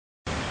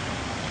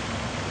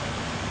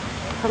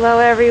Hello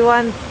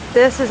everyone,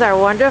 this is our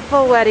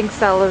wonderful wedding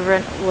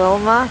celebrant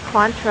Wilma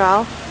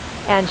Quantrell,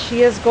 and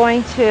she is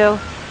going to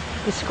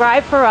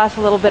describe for us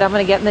a little bit. I'm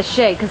going to get in the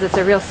shade because it's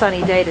a real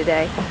sunny day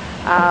today.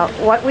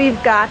 What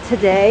we've got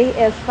today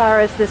as far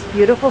as this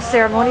beautiful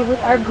ceremony with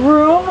our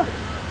groom,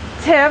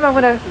 Tim. I'm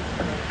going to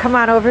come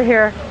on over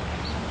here.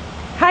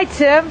 Hi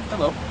Tim.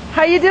 Hello.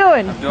 How you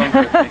doing? I'm doing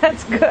good.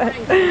 That's good.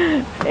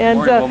 And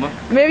Morning, Wilma.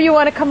 maybe you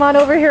want to come on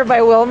over here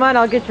by Wilma, and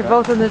I'll get you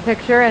both in the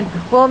picture. And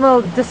Wilma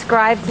will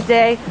describe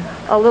today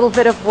a little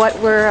bit of what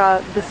we're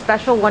the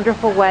special,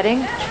 wonderful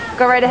wedding.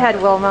 Go right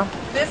ahead, Wilma.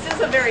 This is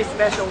a very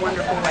special,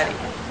 wonderful wedding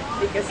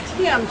because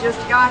Tim just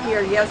got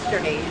here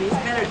yesterday, and he's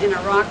been in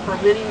Iraq for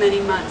many, many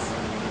months.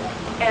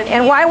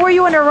 And why were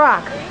you in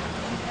Iraq?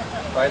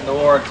 Fighting the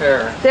war on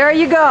terror. There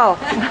you go.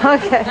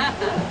 Okay.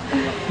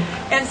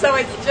 And so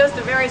it's just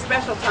a very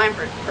special time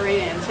for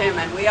Karina and Tim,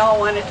 and we all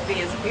want it to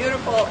be as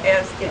beautiful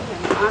as it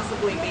can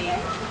possibly be.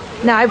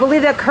 Now, I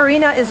believe that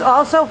Karina is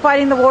also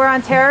fighting the war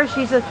on terror.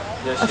 She's a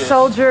Yes,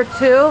 soldier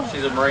too.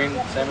 She's a Marine,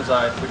 same as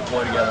I. We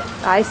deploy together.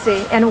 I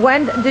see. And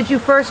when did you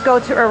first go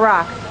to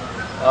Iraq?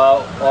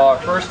 Well, our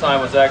first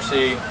time was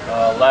actually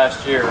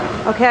last year.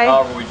 Okay.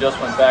 However, we just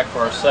went back for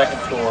our second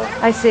tour.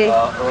 I see.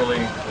 Early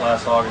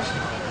last August.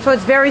 So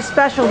it's very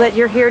special that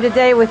you're here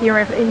today with your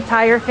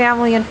entire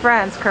family and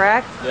friends,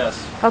 correct?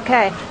 Yes.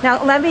 Okay.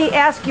 Now let me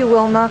ask you,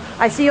 Wilma,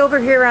 I see over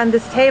here on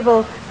this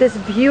table this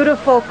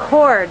beautiful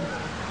cord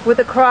with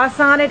a cross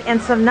on it and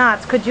some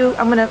knots. Could you,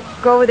 I'm going to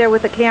go over there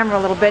with the camera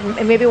a little bit,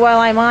 and maybe while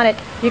I'm on it,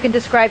 you can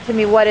describe to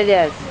me what it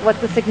is.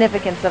 What's the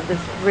significance of this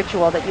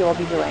ritual that you will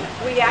be doing?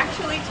 We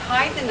actually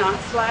tied the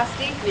knots last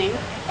evening,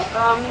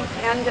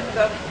 and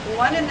the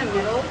one in the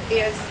middle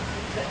is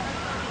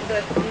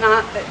the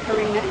knot that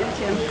Karina and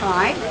Tim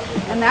tied,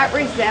 and that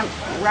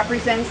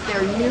represents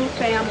their new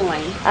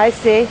family. I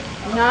see.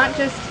 Not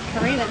just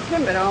Karina and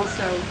Tim, but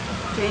also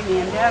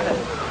Jamie and Devin.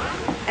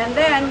 And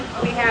then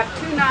we have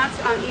two knots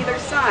on either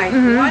side.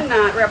 Mm-hmm. One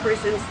knot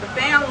represents the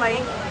family,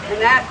 and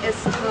that is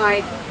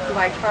tied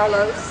by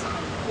Carlos,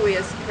 who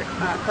is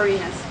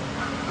Karina's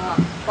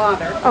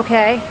father,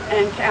 Okay.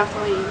 and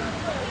Kathleen,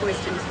 who is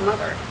Tim's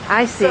mother.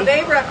 I see. So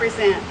they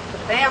represent the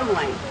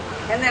family.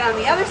 And then on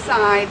the other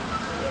side,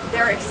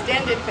 their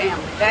extended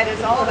family. That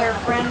is all their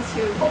friends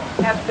who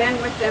have been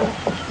with them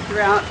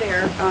throughout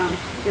their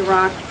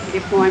Iraq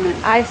deployment.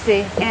 I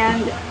see.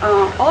 And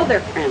all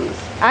their friends.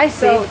 I see.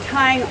 So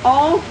tying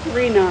all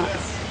three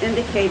knots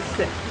indicates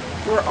that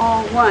we're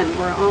all one.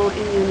 We're all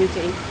in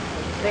unity.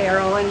 They are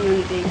all in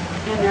unity.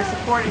 And they're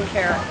support and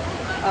care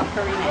of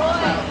Karina.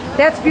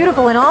 That's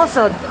beautiful. And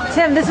also,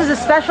 Tim, this is a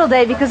special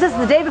day because this is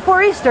the day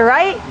before Easter,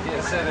 right?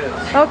 Yes, it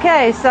is.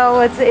 Okay,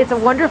 so it's a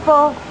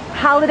wonderful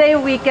holiday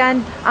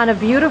weekend on a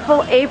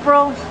beautiful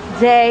April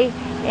day,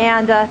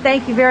 and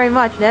thank you very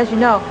much. And as you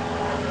know,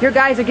 your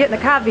guys are getting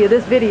a copy of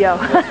this video.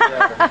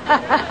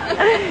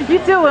 Yes, You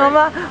too,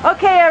 Wilma.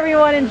 Okay,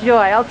 everyone, enjoy.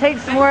 I'll take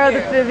some more of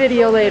the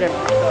video later.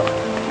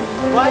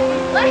 What?